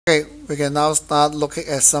Okay, we can now start looking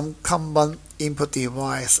at some common input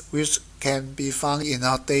device which can be found in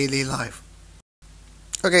our daily life.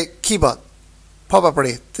 Okay, keyboard.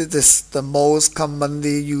 Probably this is the most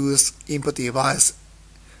commonly used input device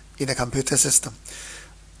in a computer system.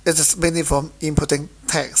 It is mainly for inputting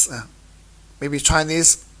text, maybe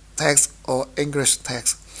Chinese text or English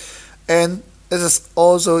text. And it is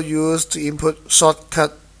also used to input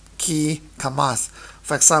shortcut key commands.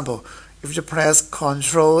 For example, if you press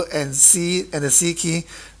Ctrl and C and the C key,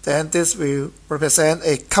 then this will represent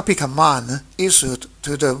a copy command issued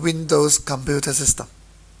to the Windows computer system.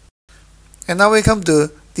 And now we come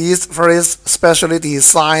to these very specially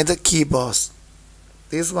designed keyboards.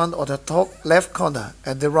 This one on the top left corner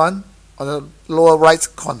and the one on the lower right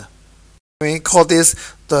corner. We call this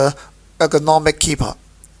the ergonomic keyboard.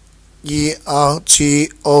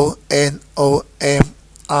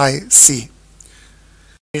 ergonomic.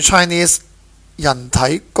 In Chinese, 人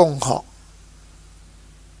體工學.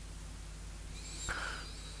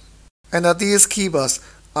 And these keyboards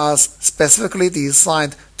are specifically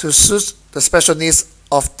designed to suit the special needs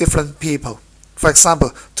of different people. For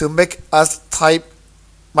example, to make us type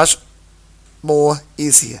much more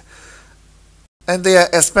easier. And they are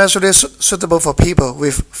especially suitable for people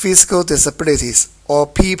with physical disabilities or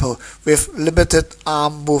people with limited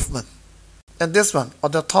arm movement. And this one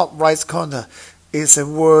on the top right corner is a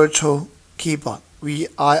virtual keyboard,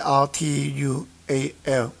 virtual,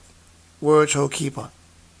 virtual keyboard.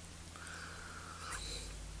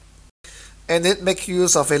 And it makes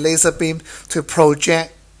use of a laser beam to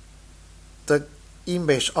project the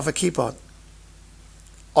image of a keyboard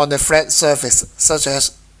on a flat surface, such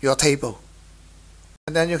as your table.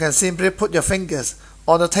 And then you can simply put your fingers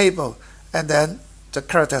on the table, and then the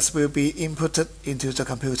characters will be inputted into the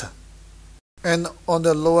computer. And on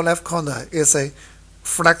the lower left corner is a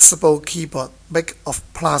flexible keyboard made of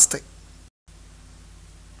plastic.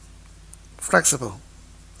 Flexible,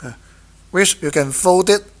 which you can fold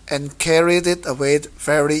it and carry it away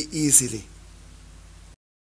very easily.